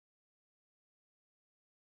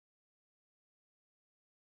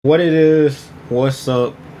What it is, what's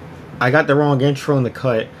up? I got the wrong intro in the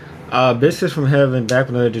cut. Biscuits from Heaven, back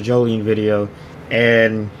with another JoJolion video.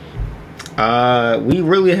 And we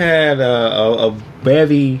really had a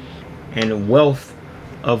bevy and wealth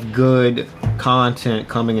of good content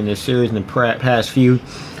coming in this series in the past few,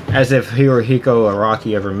 as if Hirohiko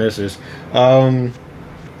Araki ever misses.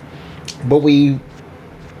 But we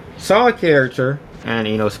saw a character, and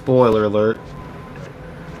you know, spoiler alert.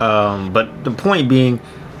 But the point being,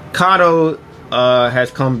 Kaato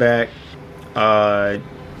has come back.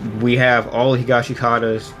 We have all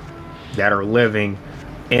Higashikatas that are living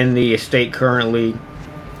in the estate currently.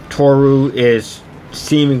 Toru is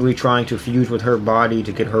seemingly trying to fuse with her body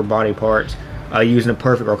to get her body parts, using a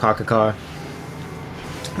perfect Okakaka.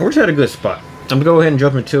 We're just at a good spot. I'm gonna go ahead and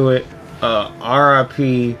jump into it.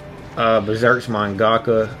 RIP Berserk's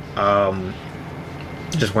mangaka.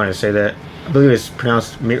 Just wanted to say that. I believe it's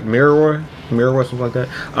pronounced Mirror, something like that.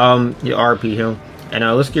 Yeah, RP him. And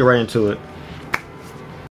let's get right into it.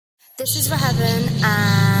 This is for Heaven.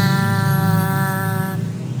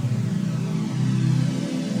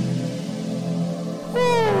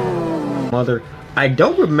 Mother, I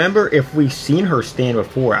don't remember if we've seen her stand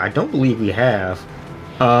before. I don't believe we have.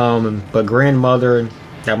 But grandmother,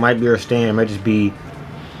 that might be her stand. It might just be,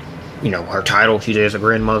 you know, her title. She is a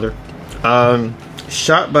grandmother.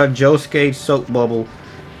 Shot by Josuke's soap bubble.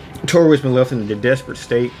 Toru has been left in a desperate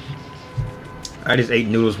state. I just ate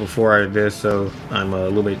noodles before I did this, so I'm a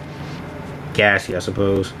little bit gassy, I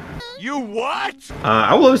suppose. You what?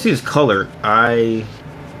 I will always see his color.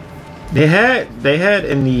 They had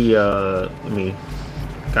in the let me.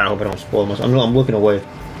 God, I hope I don't spoil myself. I'm looking away.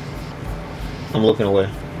 I'm looking away.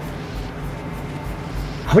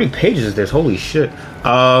 How many pages is this? Holy shit.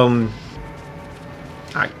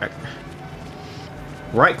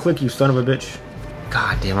 Right click, you son of a bitch.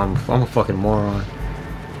 God damn, I'm a fucking moron.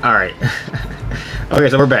 Alright. Okay,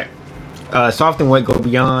 so we're back. Soft and Wet go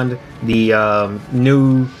beyond the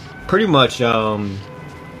new, pretty much,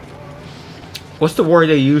 what's the word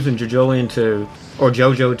they use in JoJolion or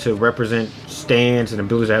JoJo to represent stands and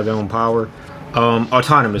abilities to have their own power?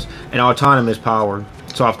 Autonomous. And autonomous power,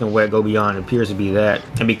 Soft and Wet go beyond, appears to be that.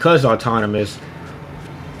 And because autonomous,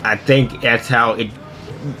 I think that's how it.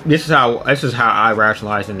 This is how I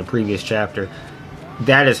rationalized in the previous chapter.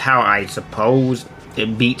 That is how I suppose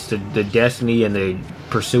it beats the destiny and the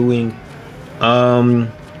pursuing.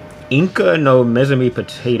 Inca no Mezumi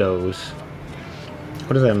potatoes.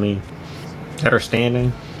 What does that mean? Is that her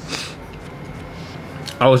standing?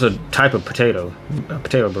 Oh, it's a type of potato. A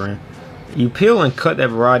potato brand. You peel and cut that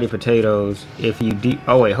variety of potatoes if you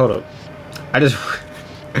oh wait, hold up. I just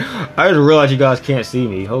realized you guys can't see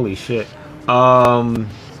me. Holy shit.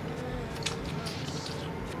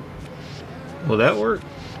 Will that work?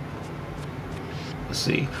 Let's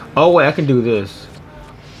see. Oh wait, I can do this.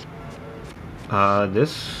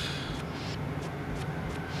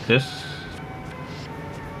 This.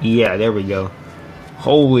 Yeah, there we go.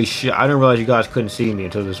 Holy shit! I didn't realize you guys couldn't see me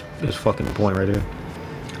until this fucking point right there.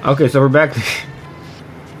 Okay, so we're back.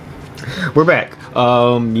 We're back.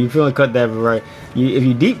 You feel like cut that right. If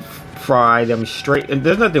you deep fry them straight, and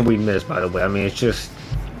there's nothing we missed, by the way. I mean, it's just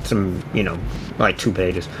some, you know, like 2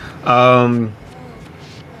 pages.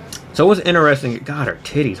 So what's interesting, God, her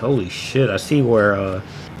titties, holy shit. I see where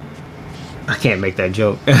I can't make that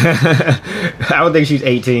joke. I don't think she's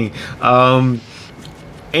 18.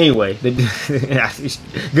 Anyway,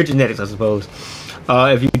 good genetics, I suppose.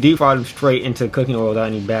 If you deep fry them straight into cooking oil without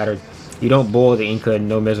any batter, you don't boil the Inca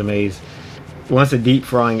no mezumes. Once the deep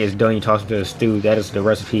frying is done, you toss it into a stew. That is the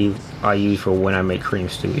recipe I use for when I make cream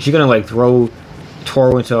stew. Is she gonna like throw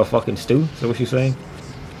Toru into a fucking stew? Is that what she's saying?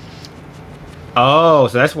 Oh,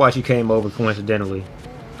 so that's why she came over coincidentally.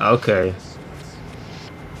 Okay.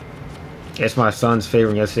 It's my son's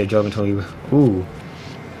favorite yesterday. Joking told you. Ooh.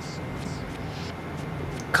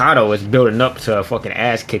 Kaato is building up to a fucking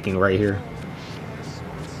ass kicking right here.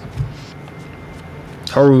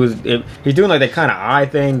 Toru is he's doing like that kind of eye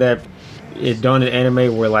thing that is done in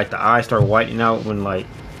anime where like the eyes start whitening out when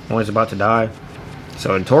it's about to die.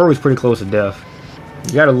 So Toru is pretty close to death.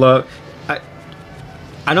 You gotta love.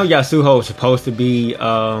 I know Yasuho is supposed to be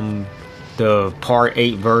the part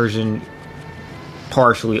 8 version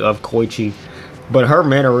partially of Koichi, but her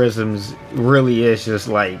mannerisms really is just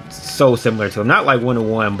like so similar to him. Not like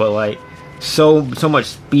 1-to-1, but like so much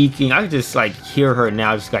speaking. I could just like hear her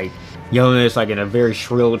now, just like yelling this like in a very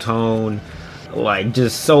shrill tone, like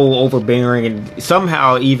just so overbearing and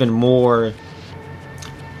somehow even more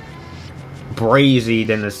brazy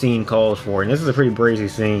than the scene calls for. And this is a pretty brazy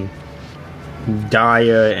scene.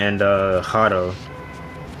 Daya and Hato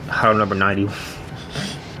number 90.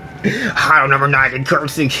 Hot number 9 in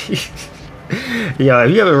currency. Yo,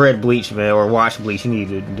 if you haven't read Bleach, man, or watched Bleach, you need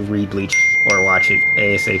to read Bleach or watch it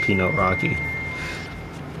ASAP. No Rocky.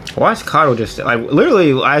 Why is Kaato just like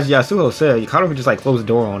literally as Yasuo said? Kaato can just like close the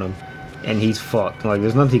door on him, and he's fucked. Like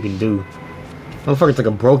there's nothing he can do. Motherfucker's like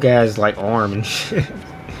a broke ass like arm and shit.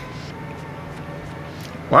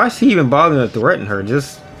 Why is he even bothering to threaten her?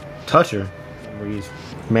 Just touch her.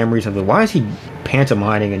 Memories of the. Why is he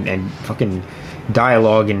pantomiming and fucking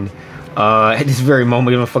dialoguing at this very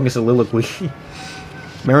moment in a fucking soliloquy?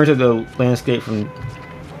 Memories of the landscape from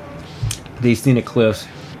these scenic cliffs.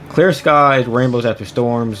 Clear skies, rainbows after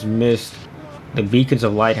storms, mist, the beacons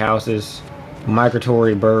of lighthouses,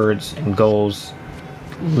 migratory birds and gulls,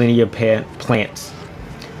 linear plants.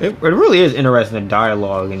 It really is interesting, the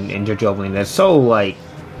dialogue in JoJolion. That's so like,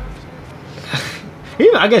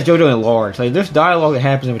 even I guess JoJolion large. Like there's dialogue that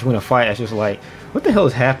happens in between a fight. That's just like, what the hell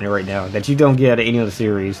is happening right now that you don't get out of any other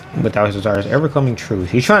series without his desires ever coming true?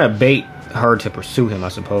 He's trying to bait her to pursue him, I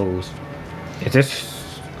suppose. Is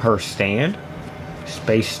this her stand?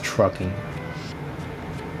 Space trucking.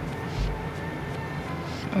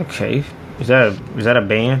 Okay. Is that a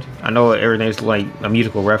band? I know everything's like a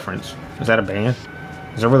musical reference. Is that a band?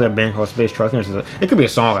 Is there really a band called Space Trucking? Or it could be a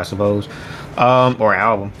song, I suppose. Or an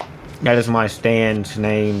album. That is my stand's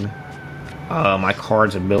name. My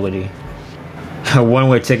card's ability.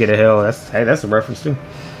 One-way ticket to hell. That's a reference too.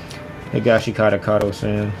 Higashikata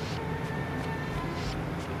Kaato-san.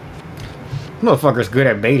 Motherfucker's good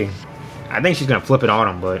at baiting. I think she's gonna flip it on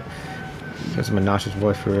him, but that's Menashe's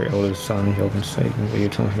voice for her eldest son. He opens Satan. Will you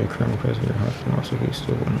tell him to be criminal president of your husband? Also, he's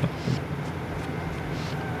still wouldn't.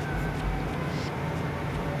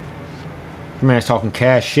 Man's talking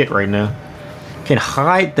cash shit right now. Can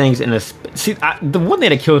hide things in a. See, the one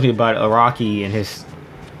thing that kills me about Araki and his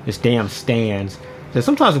damn stands is that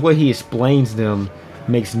sometimes the way he explains them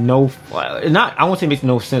makes no. I won't say makes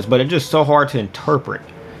no sense, but it's just so hard to interpret.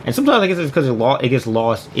 And sometimes I guess it's because it gets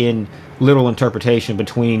lost in literal interpretation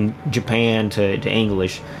between Japan to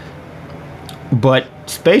English. But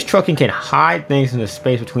space trucking can hide things in the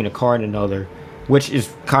space between a car and another, which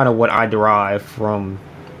is kind of what I derive from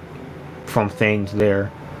things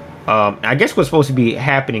there. I guess what's supposed to be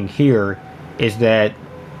happening here is that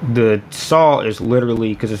the saw is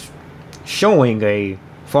literally, because it's showing a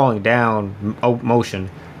falling down motion,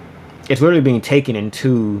 it's literally being taken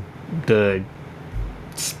into the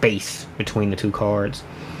space between the two cards.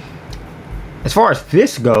 As far as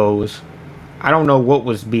this goes, I don't know what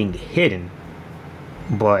was being hidden,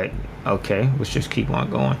 but okay, let's just keep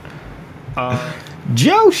on going.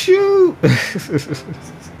 Joe shoot.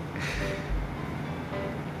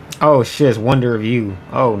 Oh shit, it's Wonder of You.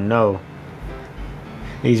 Oh no,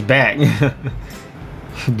 he's back.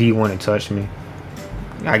 Do you want to touch me?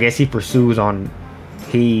 I guess he would pursue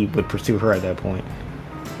her at that point.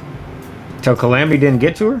 So Calamity didn't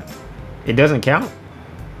get to her? It doesn't count?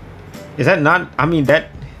 Is that not... I mean, that...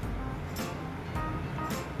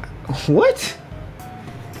 What?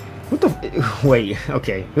 What the... Wait,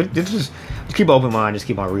 okay. Just keep an open mind. Just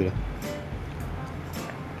keep on reading.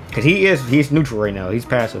 Because he's neutral right now. He's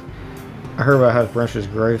passive. I heard about how his branch was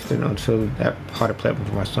grafted until that potted platform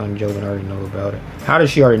for my son Joe and I already know about it. How does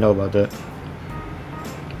she already know about that?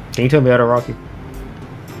 Can you tell me that, Rocky?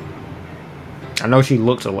 I know she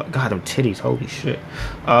looks a lot. God, them titties. Holy shit.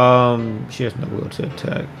 She has no will to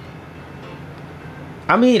attack.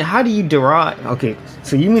 I mean, how do you derive... Okay,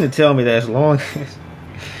 so you mean to tell me that as long as...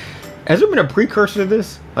 Has there been a precursor to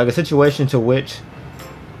this? Like a situation to which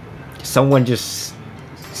someone just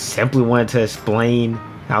simply wanted to explain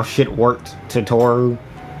how shit worked to Toru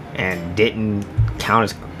and didn't count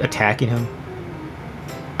as attacking him?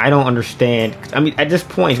 I don't understand. I mean, at this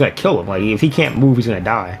point, he's gonna kill him. Like, if he can't move, he's gonna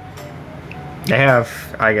die. They have,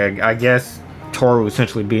 I guess, Toru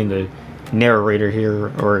essentially being the narrator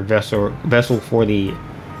here, or a vessel for the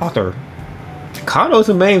author. Kaato's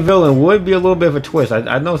the main villain would be a little bit of a twist.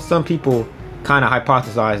 I know some people kind of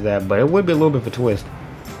hypothesize that, but it would be a little bit of a twist.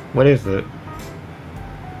 What is it?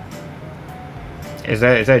 Is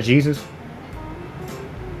that Jesus?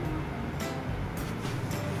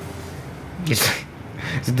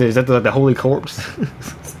 Is that the Holy Corpse?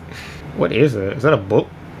 What is it? Is that a book?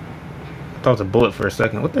 I thought it was a bullet for a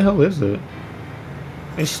second. What the hell is it?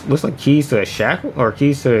 It looks like keys to a shackle or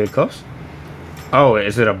keys to cuffs. Oh,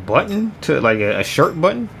 is it a button to like a shirt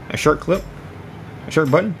button? A shirt clip? A shirt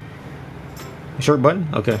button? A shirt button?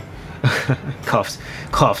 Okay. Cuffs.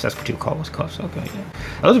 Cuffs, that's what you call those, cuffs. Okay, yeah.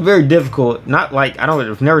 Those are very difficult. Not like,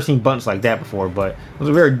 I've never seen buttons like that before, but those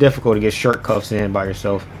are very difficult to get shirt cuffs in by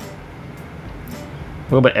yourself. A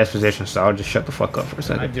little bit of exposition, so I'll just shut the fuck up for a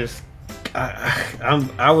second.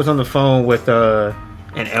 I was on the phone with an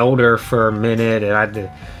elder for a minute, and I had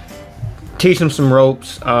to teach him some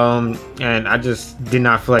ropes, and I just did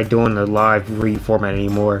not feel like doing the live read format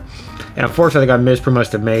anymore. And unfortunately, I missed pretty much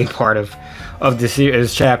the main part of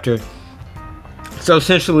this chapter. So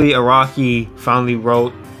essentially, Araki finally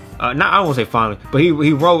wrote, I won't say finally, but he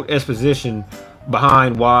wrote exposition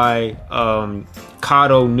behind why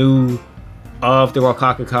Kaato knew of the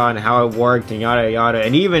Rokakaka and how it worked and yada yada.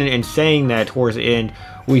 And even in saying that towards the end,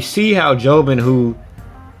 we see how Jobin, who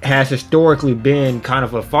has historically been kind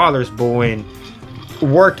of a father's boy and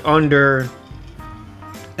worked under,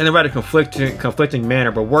 in a rather conflicting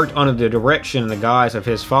manner, but worked under the direction and the guise of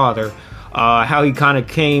his father, how he kind of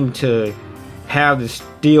came to have the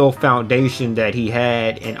steel foundation that he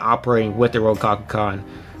had in operating with the Rokakaka,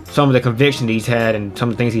 some of the conviction he's had and some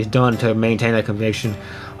of the things he's done to maintain that conviction.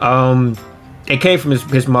 It came from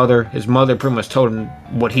his mother. His mother pretty much told him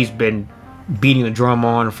what he's been beating the drum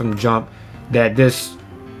on from the jump, that this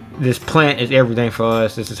plant is everything for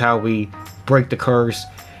us. This is how we break the curse.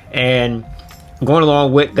 And going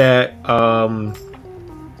along with that,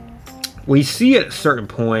 we see at a certain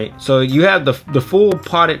point, so you have the full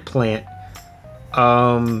potted plant,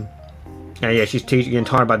 and yeah, she's getting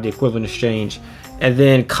taught about the equivalent exchange, and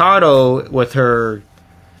then Kaato with her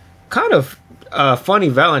kind of funny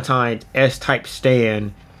Valentine-esque type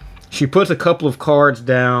stand, she puts a couple of cards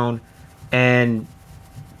down and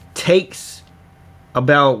takes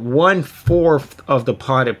about 1/4 of the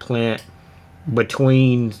potted plant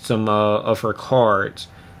between some of her cards.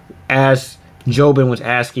 As Jobin was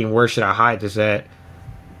asking, where should I hide this at?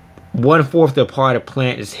 1/4 of the potted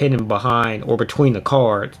plant is hidden behind or between the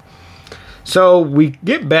cards. So we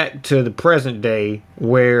get back to the present day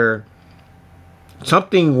where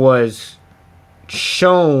something was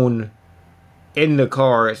shown in the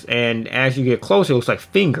cards, and as you get closer, it looks like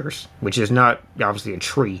fingers, which is not obviously a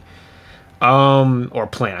tree, or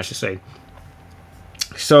plant, I should say.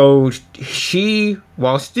 So she,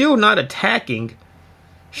 while still not attacking,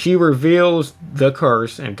 she reveals the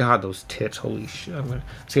curse, and God, those tits, holy shit!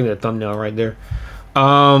 Let's give me the thumbnail right there.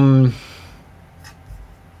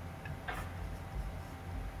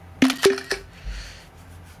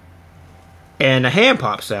 And a hand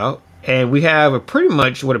pops out, and we have a pretty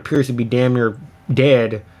much what appears to be damn near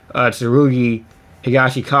dead Tsurugi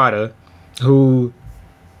Higashikata,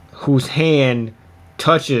 whose hand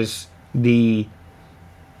touches the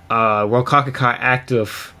Rokakaka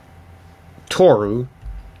active Toru,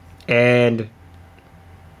 and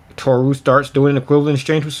Toru starts doing an equivalent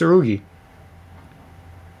exchange with Tsurugi.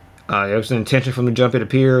 There was an intention from the jump, it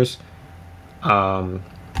appears.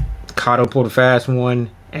 Kaato pulled a fast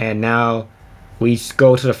one, and now we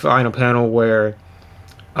go to the final panel where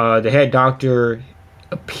the head doctor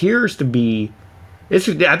appears to be...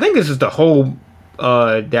 I think this is the whole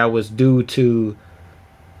that was due to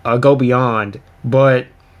Go Beyond, but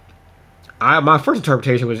my first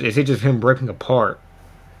interpretation was, is it just him breaking apart?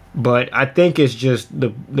 But I think it's just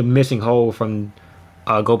the missing hole from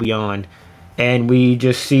Go Beyond. And we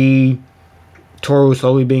just see Toru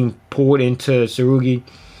slowly being pulled into Tsurugi.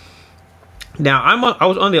 Now, I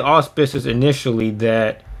was under the auspices initially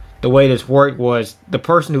that the way this worked was the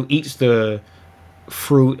person who eats the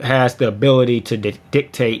fruit has the ability to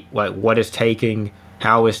dictate like what it's taking,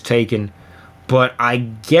 how it's taken. But I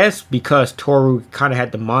guess because Toru kind of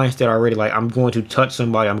had the mindset already, like, I'm going to touch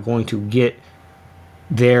somebody, I'm going to get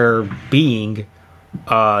their being,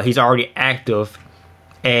 he's already active,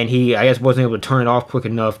 and he, I guess, wasn't able to turn it off quick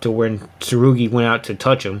enough to when Tsurugi went out to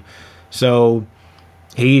touch him. So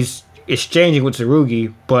he's exchanging with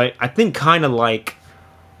Tsurugi, but I think kind of like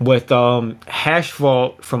with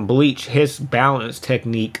Hashfault from Bleach, his balance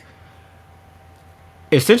technique,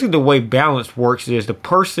 essentially the way balance works is the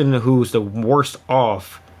person who's the worst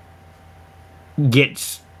off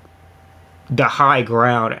gets the high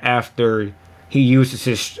ground after he uses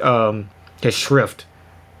his shrift.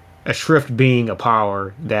 A shrift being a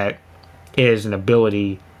power that is an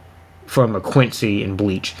ability from a Quincy in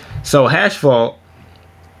Bleach. So Hashfault,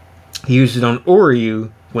 he used it on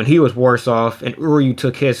Uryu when he was worse off, and Uryu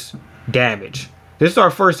took his damage. This is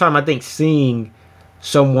our first time, I think, seeing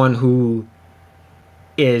someone who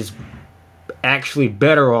is actually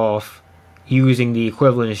better off using the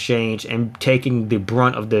equivalent exchange and taking the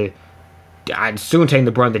brunt of the... I'd soon take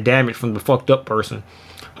the brunt of the damage from the fucked up person.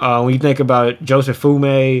 When you think about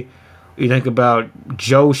Josefume, you think about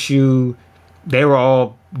Joshu, they were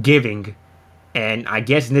all giving. And I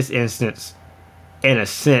guess in this instance, in a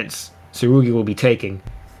sense, Tsurugi will be taking.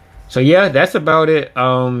 So yeah, that's about it.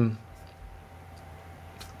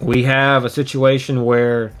 We have a situation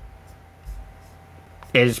where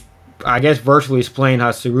it's I guess, virtually explain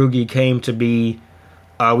how Tsurugi came to be.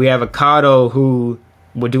 We have a Kaato who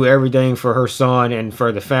would do everything for her son and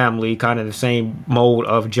for the family, kind of the same mold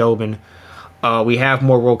of Jobin. We have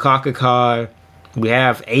more Rokakakai. We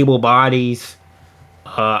have able bodies.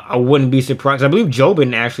 I wouldn't be surprised. I believe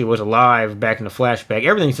Jobin actually was alive back in the flashback.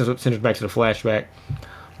 Everything centers back to the flashback.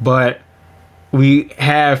 But we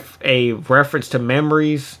have a reference to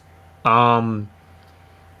memories. Maybe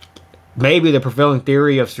the prevailing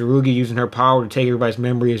theory of Tsurugi using her power to take everybody's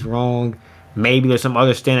memory is wrong. Maybe there's some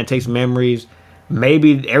other stand that takes memories.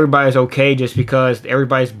 Maybe everybody's okay just because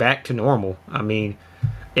everybody's back to normal. I mean,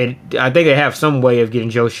 I think they have some way of getting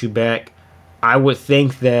Joshu back. I would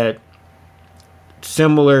think that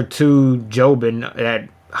similar to Jobin, that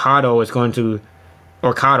Kaato is going to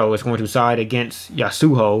side against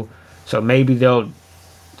Yasuho. So maybe they'll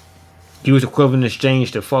use equivalent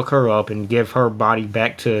exchange to fuck her up and give her body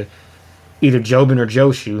back to either Jobin or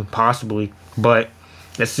Joshu, possibly. But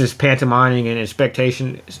that's just pantomiming and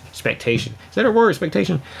expectation. Is that a word?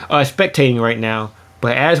 Expectation? Spectating right now.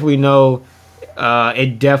 But as we know,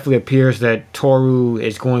 it definitely appears that Toru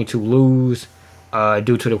is going to lose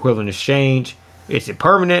due to the equivalent exchange. Is it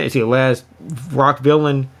permanent? Is he the last rock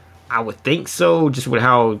villain? I would think so, just with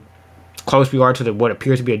how close we are to what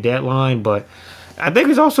appears to be a deadline. But I think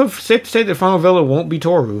it's also safe to say that the final villain won't be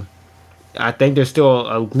Toru. I think there's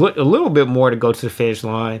still a little bit more to go to the finish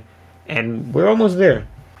line, and we're almost there.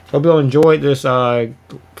 Hope you all enjoyed this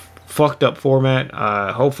fucked up format.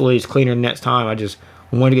 Hopefully it's cleaner next time. I just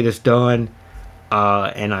wanted to get this done,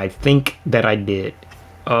 and I think that I did.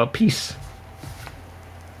 Peace.